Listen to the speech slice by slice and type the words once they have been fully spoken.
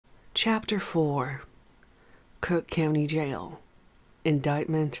Chapter 4. Cook County Jail.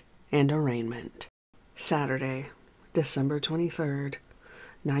 Indictment and Arraignment. Saturday, December 23rd,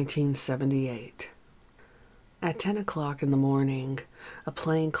 1978. At 10 o'clock in the morning, a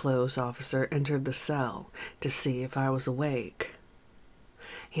plainclothes officer entered the cell to see if I was awake.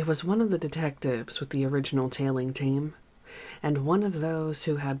 He was one of the detectives with the original tailing team, and one of those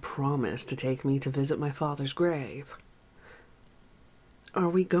who had promised to take me to visit my father's grave. "Are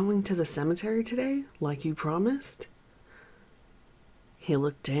we going to the cemetery today, like you promised?" He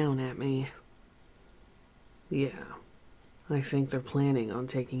looked down at me. "Yeah, I think they're planning on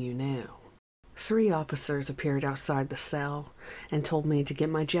taking you now." 3 officers appeared outside the cell and told me to get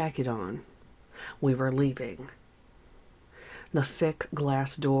my jacket on. We were leaving. The thick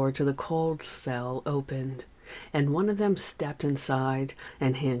glass door to the cold cell opened, and one of them stepped inside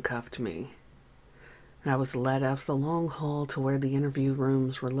and handcuffed me. I was led up the long hall to where the interview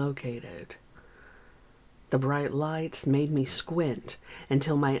rooms were located. The bright lights made me squint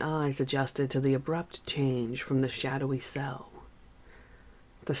until my eyes adjusted to the abrupt change from the shadowy cell.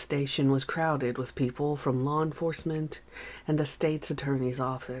 The station was crowded with people from law enforcement and the state's attorney's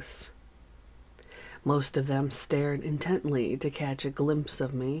office. Most of them stared intently to catch a glimpse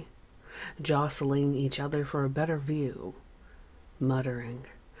of me, jostling each other for a better view, muttering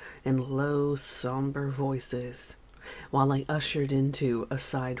in low, somber voices while I ushered into a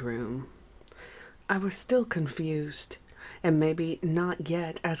side room. I was still confused, and maybe not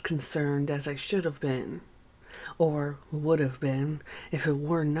yet as concerned as I should have been, or would have been if it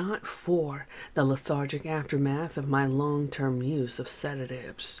were not for the lethargic aftermath of my long-term use of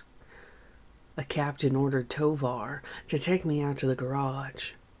sedatives. A captain ordered Tovar to take me out to the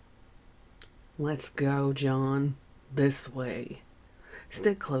garage. "Let's go, John. This way.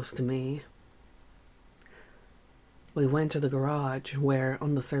 Stick close to me." We went to the garage where,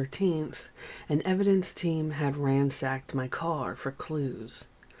 on the 13th, an evidence team had ransacked my car for clues.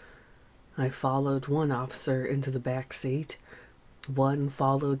 I followed one officer into the back seat. One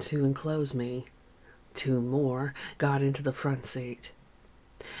followed to enclose me. 2 more got into the front seat.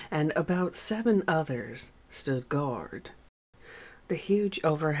 And about 7 others stood guard. The huge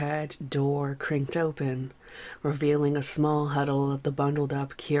overhead door cranked open, revealing a small huddle of the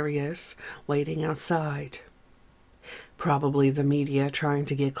bundled-up curious waiting outside. Probably the media trying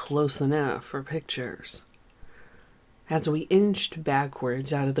to get close enough for pictures. As we inched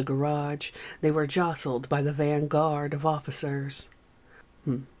backwards out of the garage, they were jostled by the vanguard of officers.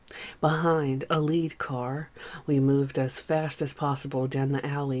 Behind a lead car, we moved as fast as possible down the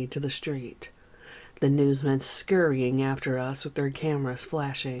alley to the street, the newsmen scurrying after us with their cameras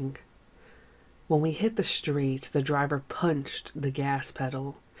flashing. When we hit the street, the driver punched the gas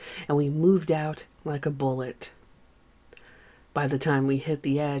pedal, and we moved out like a bullet. By the time we hit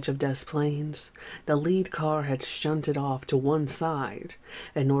the edge of Des Plaines, the lead car had shunted off to one side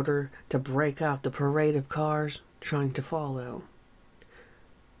in order to break up the parade of cars trying to follow.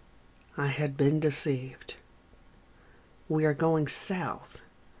 I had been deceived. We are going south,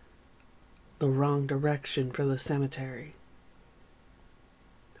 the wrong direction for the cemetery.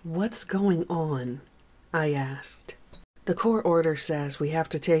 "What's going on?" I asked. "The court order says we have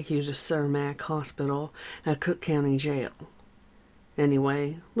to take you to Cermak Hospital at Cook County Jail.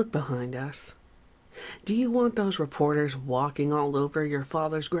 Anyway, look behind us. Do you want those reporters walking all over your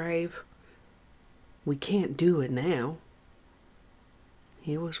father's grave? We can't do it now."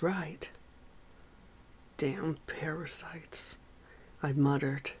 He was right. "Damn parasites," I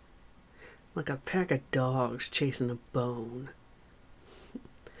muttered, like a pack of dogs chasing a bone.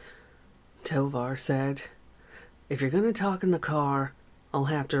 Tovar said, "If you're going to talk in the car, I'll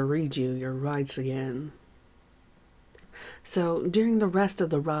have to read you your rights again." So during the rest of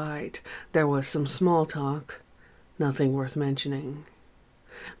the ride, there was some small talk, nothing worth mentioning.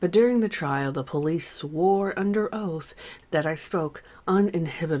 But during the trial, the police swore under oath that I spoke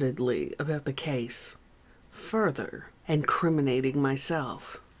uninhibitedly about the case, further incriminating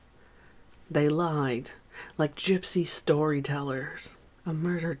myself. They lied, like gypsy storytellers. A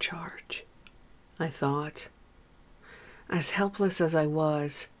murder charge, I thought. As helpless as I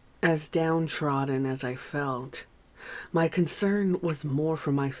was, as downtrodden as I felt, my concern was more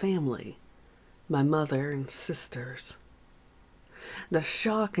for my family, my mother and sisters. The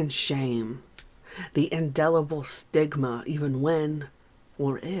shock and shame, the indelible stigma even when,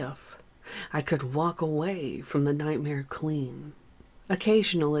 or if, I could walk away from the nightmare clean.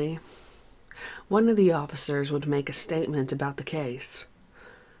 Occasionally, one of the officers would make a statement about the case,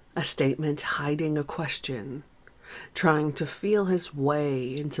 a statement hiding a question, trying to feel his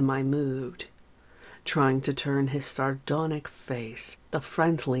way into my mood, trying to turn his sardonic face the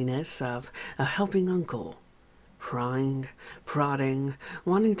friendliness of a helping uncle, prying, prodding,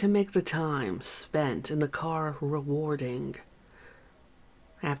 wanting to make the time spent in the car rewarding.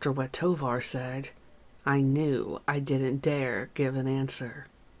 After what Tovar said, I knew I didn't dare give an answer.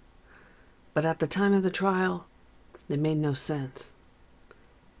 But at the time of the trial, it made no sense.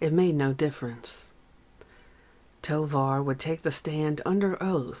 It made no difference. Tovar would take the stand under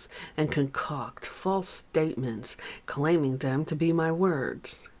oath and concoct false statements, claiming them to be my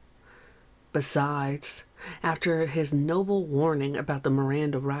words. Besides, after his noble warning about the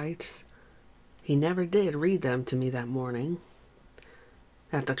Miranda rights, he never did read them to me that morning.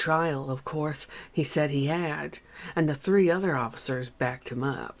 At the trial, of course, he said he had, and the 3 other officers backed him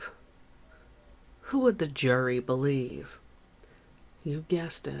up. Who would the jury believe? You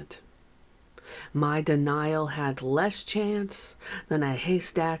guessed it. My denial had less chance than a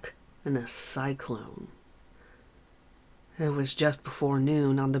haystack in a cyclone. It was just before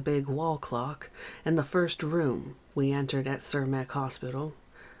noon on the big wall clock in the first room we entered at Cermak Hospital,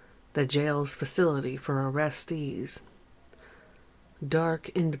 the jail's facility for arrestees. Dark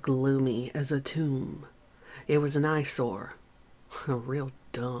and gloomy as a tomb, it was an eyesore, a real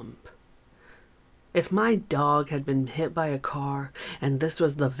dump. If my dog had been hit by a car and this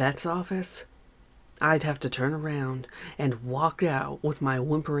was the vet's office, I'd have to turn around and walk out with my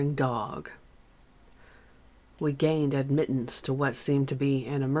whimpering dog. We gained admittance to what seemed to be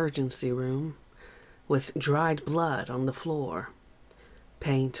an emergency room, with dried blood on the floor,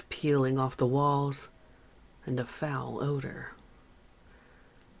 paint peeling off the walls, and a foul odor.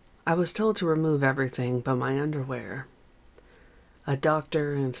 I was told to remove everything but my underwear. A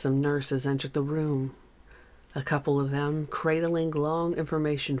doctor and some nurses entered the room, a couple of them cradling long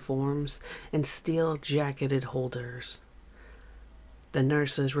information forms in steel-jacketed holders. The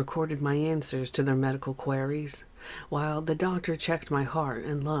nurses recorded my answers to their medical queries, while the doctor checked my heart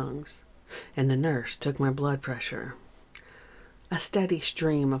and lungs, and the nurse took my blood pressure. A steady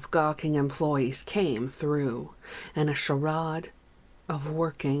stream of gawking employees came through, and a charade of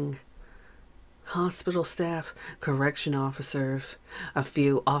working hospital staff, correction officers, a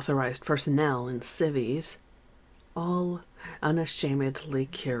few authorized personnel and civvies, all unashamedly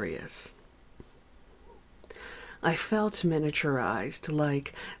curious. I felt miniaturized,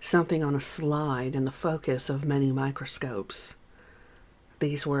 like something on a slide in the focus of many microscopes.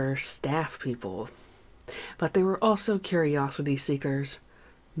 These were staff people, but they were also curiosity seekers,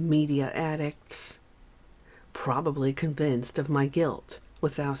 media addicts, probably convinced of my guilt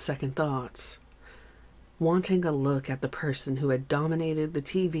without second thoughts, wanting a look at the person who had dominated the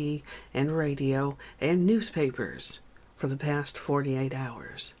TV and radio and newspapers for the past 48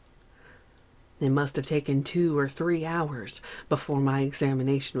 hours. It must have taken 2 or 3 hours before my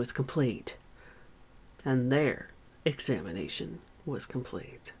examination was complete, and their examination was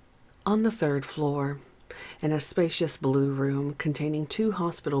complete. On the 3rd floor, in a spacious blue room containing 2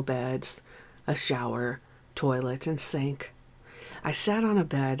 hospital beds, a shower, toilet, and sink, I sat on a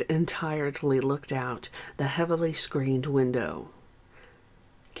bed and tiredly looked out the heavily screened window.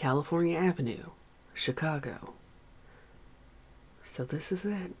 California Avenue, Chicago. So this is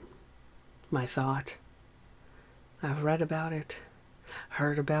it, my thought. I've read about it,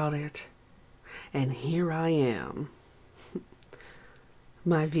 heard about it, and here I am.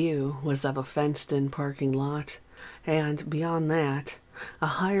 My view was of a fenced-in parking lot, and beyond that, a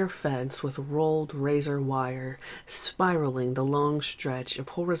higher fence with rolled razor wire spiraling the long stretch of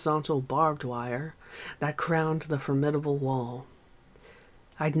horizontal barbed wire that crowned the formidable wall.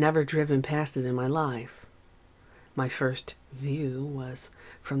 I'd never driven past it in my life. My first view was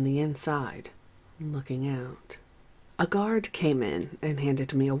from the inside, looking out. A guard came in and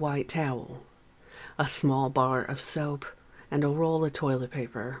handed me a white towel, a small bar of soap, and a roll of toilet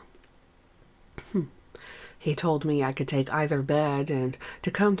paper. He told me I could take either bed and to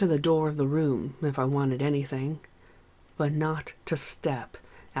come to the door of the room if I wanted anything, but not to step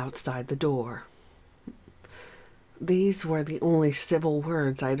outside the door. These were the only civil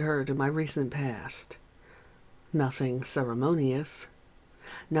words I'd heard in my recent past. Nothing ceremonious,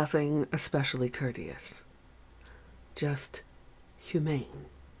 nothing especially courteous. Just humane.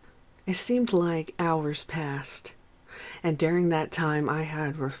 It seemed like hours passed, and during that time I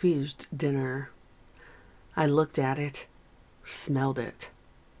had refused dinner. I looked at it, smelled it.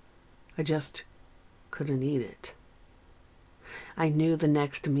 I just couldn't eat it. I knew the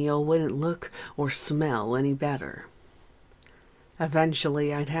next meal wouldn't look or smell any better.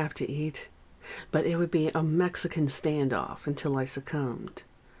 Eventually I'd have to eat, but it would be a Mexican standoff until I succumbed.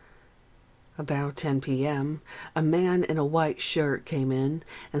 About 10 p.m., a man in a white shirt came in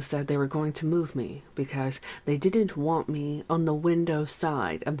and said they were going to move me because they didn't want me on the window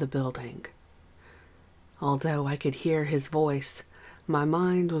side of the building. Although I could hear his voice, my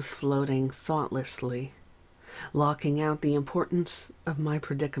mind was floating thoughtlessly, locking out the importance of my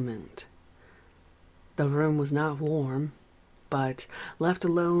predicament. The room was not warm, but left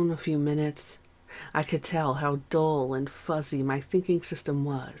alone a few minutes, I could tell how dull and fuzzy my thinking system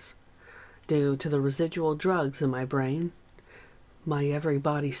was, due to the residual drugs in my brain, my every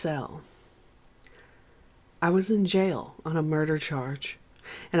body cell. I was in jail on a murder charge,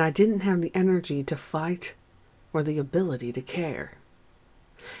 and I didn't have the energy to fight or the ability to care.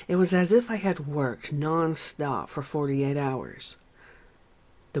 It was as if I had worked non-stop for 48 hours.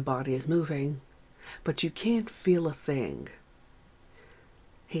 The body is moving, but you can't feel a thing.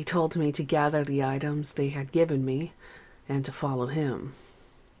 He told me to gather the items they had given me and to follow him.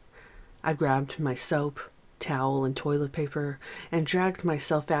 I grabbed my soap, towel, and toilet paper and dragged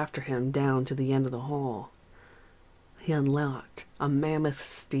myself after him down to the end of the hall. He unlocked a mammoth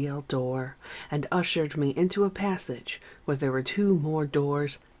steel door and ushered me into a passage where there were 2 more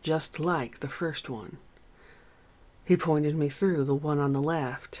doors just like the first one. He pointed me through the one on the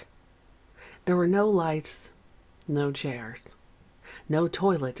left. There were no lights, no chairs, no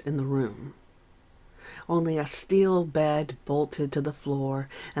toilet in the room. Only a steel bed bolted to the floor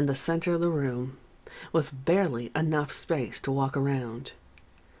and the center of the room, with barely enough space to walk around.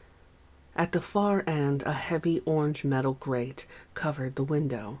 At the far end, a heavy orange metal grate covered the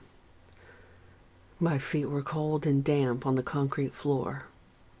window. My feet were cold and damp on the concrete floor.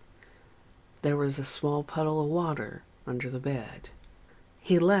 There was a small puddle of water under the bed.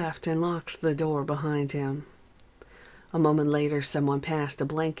 He left and locked the door behind him. A moment later, someone passed a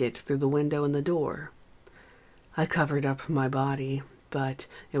blanket through the window in the door. I covered up my body, but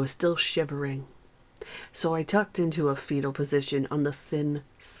it was still shivering. So I tucked into a fetal position on the thin,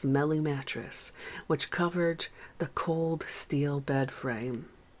 smelly mattress, which covered the cold steel bed frame.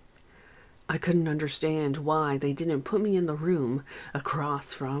 I couldn't understand why they didn't put me in the room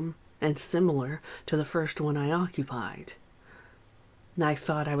across from and similar to the first one I occupied. I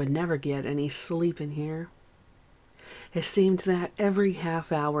thought I would never get any sleep in here. It seemed that every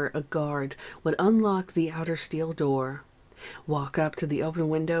half hour a guard would unlock the outer steel door, walk up to the open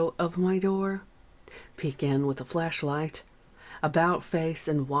window of my door, peek in with a flashlight, about face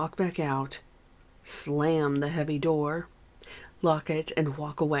and walk back out, slam the heavy door, lock it and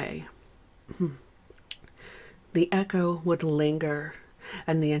walk away. The echo would linger,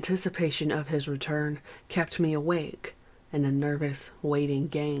 and the anticipation of his return kept me awake in a nervous waiting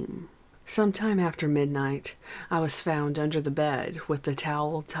game. Sometime after midnight, I was found under the bed with the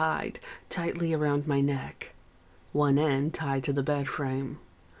towel tied tightly around my neck, one end tied to the bed frame.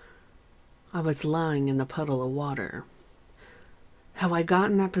 I was lying in the puddle of water. How I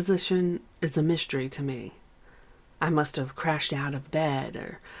got in that position is a mystery to me. I must have crashed out of bed,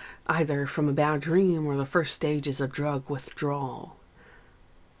 or either from a bad dream or the first stages of drug withdrawal.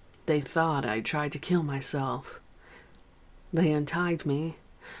 They thought I tried to kill myself. They untied me,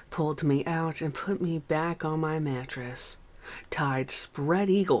 pulled me out, and put me back on my mattress, tied spread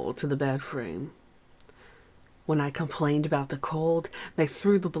eagle to the bed frame. When I complained about the cold, they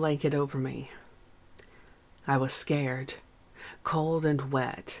threw the blanket over me. I was scared, cold and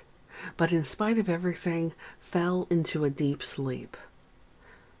wet, but in spite of everything, fell into a deep sleep.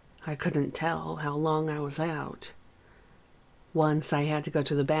 I couldn't tell how long I was out. Once I had to go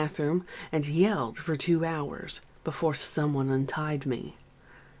to the bathroom and yelled for 2 hours before someone untied me.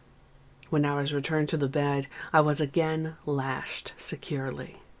 When I was returned to the bed, I was again lashed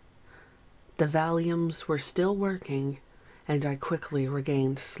securely. The Valiums were still working, and I quickly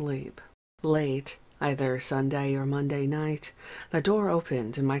regained sleep. Late, either Sunday or Monday night, the door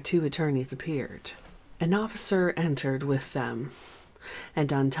opened and my 2 attorneys appeared. An officer entered with them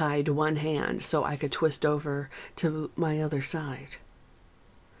and untied one hand so I could twist over to my other side.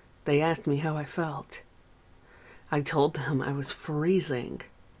 They asked me how I felt. I told them I was freezing.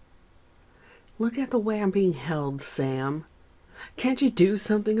 "Look at the way I'm being held, Sam. Can't you do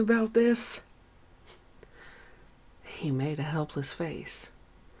something about this?" He made a helpless face.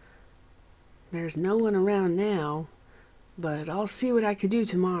 "There's no one around now, but I'll see what I can do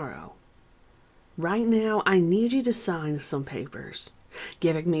tomorrow. Right now, I need you to sign some papers,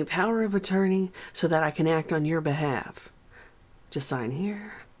 giving me power of attorney so that I can act on your behalf. Just sign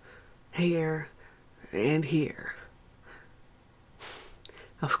here, here, and here."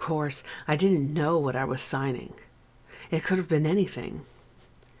 Of course, I didn't know what I was signing. It could have been anything.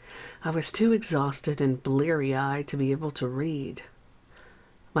 I was too exhausted and bleary-eyed to be able to read.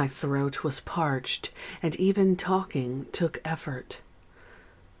 My throat was parched, and even talking took effort.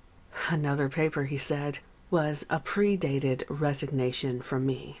 Another paper, he said, was a predated resignation from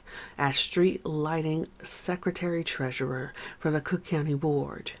me as street lighting secretary-treasurer for the Cook County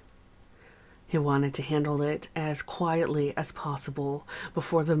Board. He wanted to handle it as quietly as possible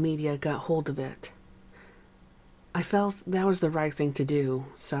before the media got hold of it. I felt that was the right thing to do,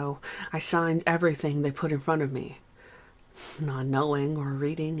 so I signed everything they put in front of me, not knowing or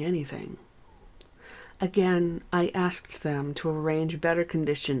reading anything. Again, I asked them to arrange better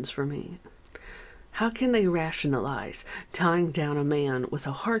conditions for me. How can they rationalize tying down a man with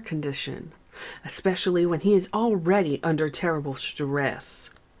a heart condition, especially when he is already under terrible stress?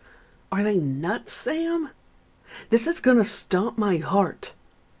 Are they nuts, Sam? This is gonna stomp my heart.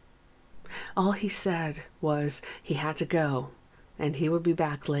 All he said was he had to go, and he would be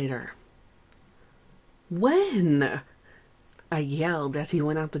back later. When? I yelled as he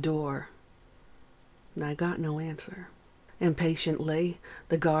went out the door. I got no answer. Impatiently,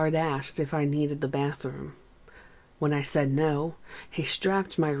 the guard asked if I needed the bathroom. When I said no, he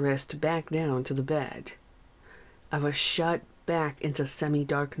strapped my wrist back down to the bed. I was shut back into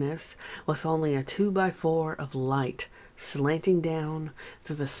semi-darkness with only a 2x4 of light slanting down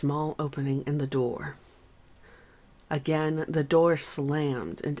through the small opening in the door. Again, the door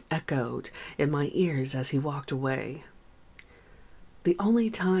slammed and echoed in my ears as he walked away. The only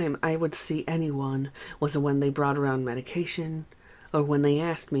time I would see anyone was when they brought around medication or when they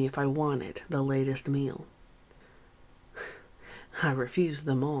asked me if I wanted the latest meal. I refused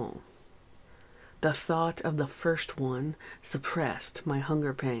them all. The thought of the first one suppressed my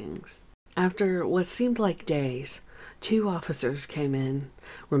hunger pangs. After what seemed like days, 2 officers came in,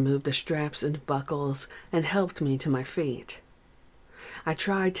 removed the straps and buckles, and helped me to my feet. I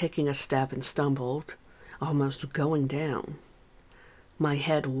tried taking a step and stumbled, almost going down. My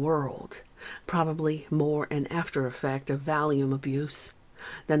head whirled, probably more an after effect of Valium abuse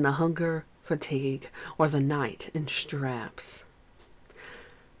than the hunger, fatigue, or the night in straps.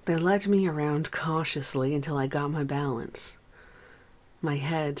 They led me around cautiously until I got my balance. My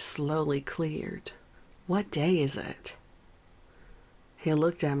head slowly cleared. What day is it? He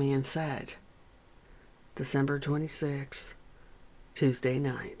looked at me and said, December 26th, Tuesday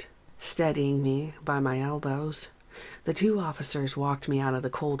night. Steadying me by my elbows, the 2 officers walked me out of the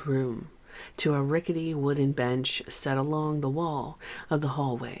cold room to a rickety wooden bench set along the wall of the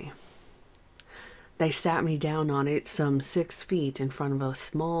hallway. They sat me down on it some 6 feet in front of a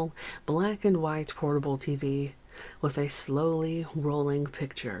small black and white portable TV with a slowly rolling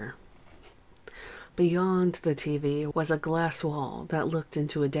picture. Beyond the TV was a glass wall that looked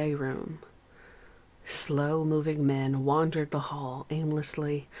into a day room. Slow-moving men wandered the hall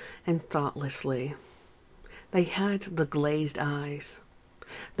aimlessly and thoughtlessly. They had the glazed eyes,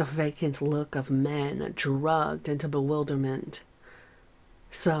 the vacant look of men drugged into bewilderment.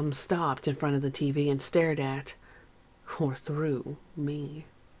 Some stopped in front of the TV and stared at, or through, me.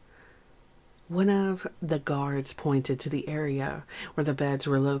 One of the guards pointed to the area where the beds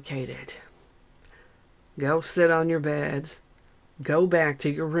were located. Go sit on your beds. Go back to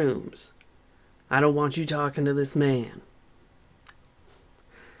your rooms. I don't want you talking to this man.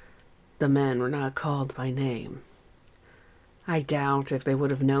 The men were not called by name. I doubt if they would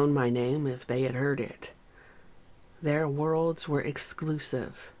have known my name if they had heard it. Their worlds were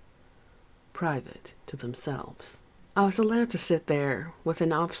exclusive, private to themselves. I was allowed to sit there with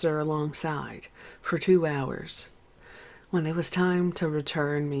an officer alongside for 2 hours. When it was time to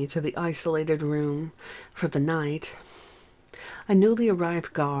return me to the isolated room for the night, a newly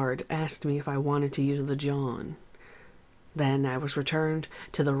arrived guard asked me if I wanted to use the John. Then I was returned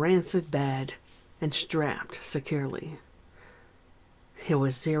to the rancid bed and strapped securely. It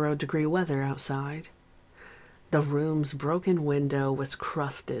was 0-degree weather outside. The room's broken window was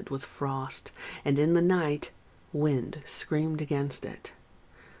crusted with frost, and in the night, wind screamed against it.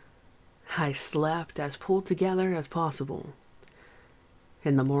 I slept as pulled together as possible.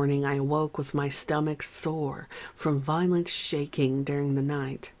 In the morning, I awoke with my stomach sore from violent shaking during the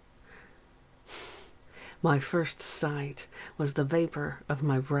night. My first sight was the vapor of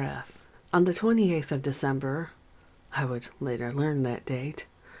my breath. On the 28th of December, I would later learn that date,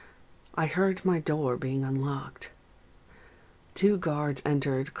 I heard my door being unlocked. 2 guards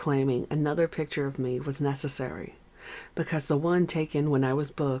entered claiming another picture of me was necessary because the one taken when I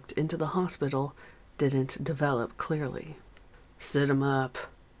was booked into the hospital didn't develop clearly. Sit him up,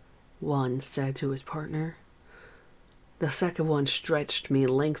 one said to his partner. The second one stretched me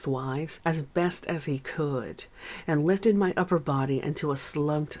lengthwise as best as he could and lifted my upper body into a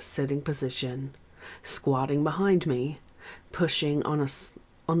slumped sitting position, squatting behind me, pushing on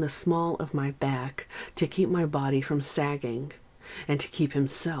on the small of my back to keep my body from sagging and to keep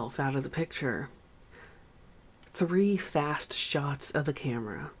himself out of the picture. 3 fast shots of the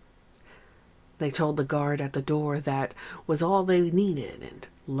camera. They told the guard at the door that was all they needed and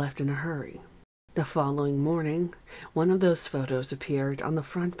left in a hurry. The following morning, one of those photos appeared on the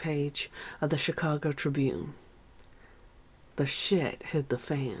front page of the Chicago Tribune. The shit hit the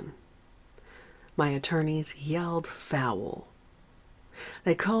fan. My attorneys yelled foul.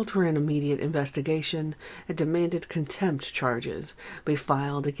 They called for an immediate investigation and demanded contempt charges be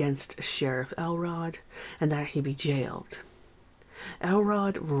filed against Sheriff Elrod and that he be jailed.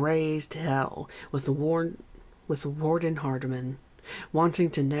 Elrod raised hell with Warden Hardiman, wanting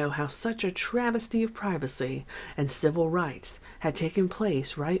to know how such a travesty of privacy and civil rights had taken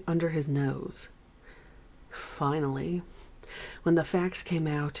place right under his nose. Finally, when the facts came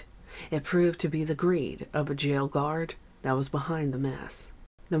out, it proved to be the greed of a jail guard that was behind the mess.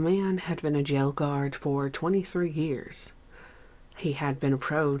 The man had been a jail guard for 23 years. He had been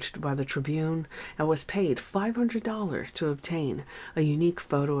approached by the Tribune and was paid $500 to obtain a unique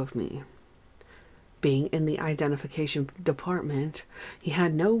photo of me. Being in the identification department, he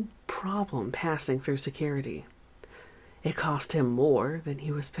had no problem passing through security. It cost him more than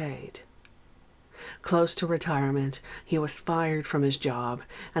he was paid. Close to retirement, he was fired from his job,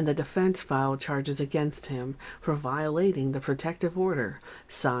 and the defense filed charges against him for violating the protective order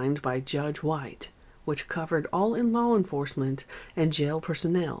signed by Judge White, which covered all in law enforcement and jail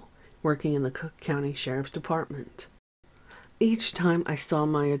personnel working in the Cook County Sheriff's Department. Each time I saw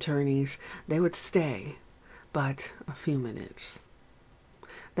my attorneys, they would stay but a few minutes.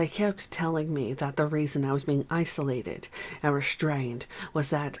 They kept telling me that the reason I was being isolated and restrained was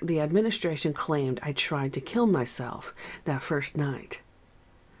that the administration claimed I tried to kill myself that first night.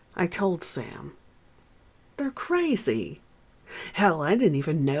 I told Sam, "They're crazy. Hell, I didn't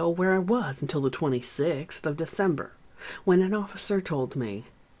even know where I was until the 26th of December, when an officer told me,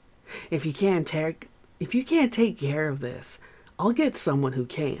 if you can't take care of this, I'll get someone who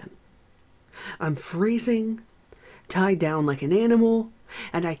can. I'm freezing, tied down like an animal,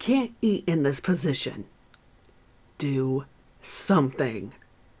 and I can't eat in this position. Do something."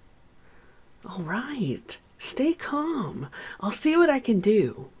 "All right, stay calm. I'll see what I can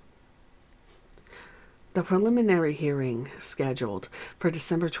do." The preliminary hearing, scheduled for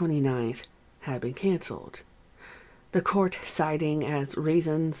December 29th, had been canceled. The court citing as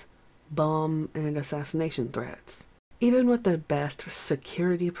reasons bomb and assassination threats. Even with the best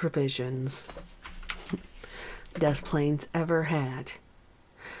security provisions Des Plaines ever had,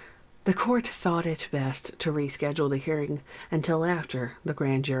 the court thought it best to reschedule the hearing until after the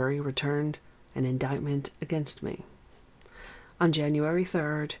grand jury returned an indictment against me. On January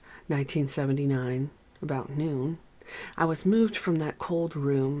 3rd, 1979, about noon, I was moved from that cold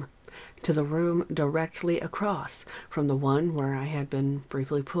room to the room directly across from the one where I had been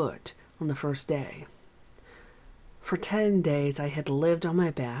briefly put on the first day. For 10 days I had lived on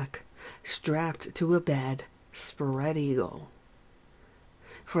my back, strapped to a bed, spread eagle.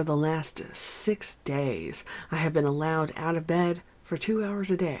 For the last 6 days, I have been allowed out of bed for 2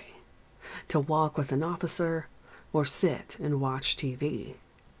 hours a day, to walk with an officer or sit and watch TV.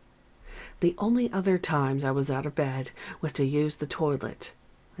 The only other times I was out of bed was to use the toilet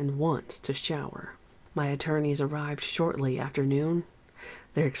and once to shower. My attorneys arrived shortly after noon,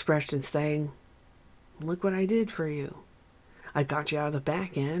 their expressions saying, "Look what I did for you. I got you out of the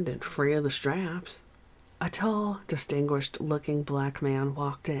back end and free of the straps." A tall, distinguished-looking black man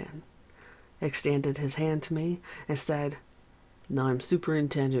walked in, extended his hand to me, and said, "I'm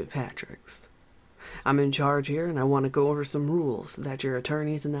Superintendent Patrick. I'm in charge here, and I want to go over some rules that your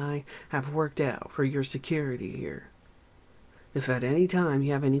attorneys and I have worked out for your security here. If at any time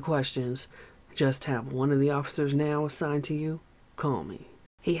you have any questions, just have one of the officers now assigned to you call me."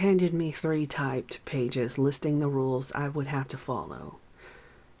 He handed me 3 typed pages listing the rules I would have to follow.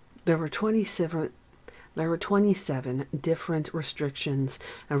 There were 27 different restrictions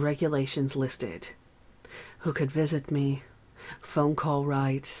and regulations listed. Who could visit me, phone call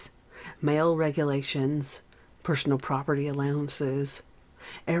rights, mail regulations, personal property allowances,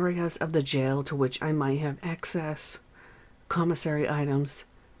 areas of the jail to which I might have access, commissary items,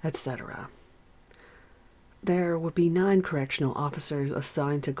 etc. There would be 9 correctional officers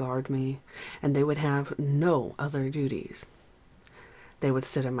assigned to guard me, and they would have no other duties. They would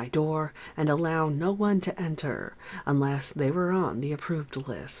sit at my door and allow no one to enter unless they were on the approved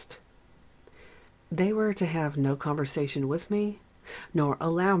list. They were to have no conversation with me, nor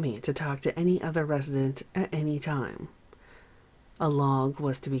allow me to talk to any other resident at any time. A log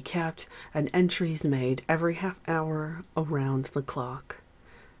was to be kept and entries made every half hour around the clock.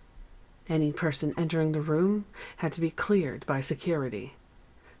 Any person entering the room had to be cleared by security,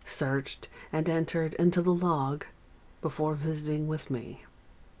 searched, and entered into the log before visiting with me.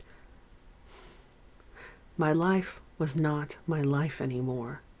 My life was not my life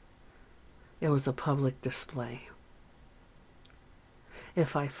anymore. It was a public display.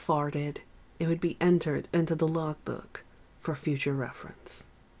 If I farted, it would be entered into the logbook for future reference.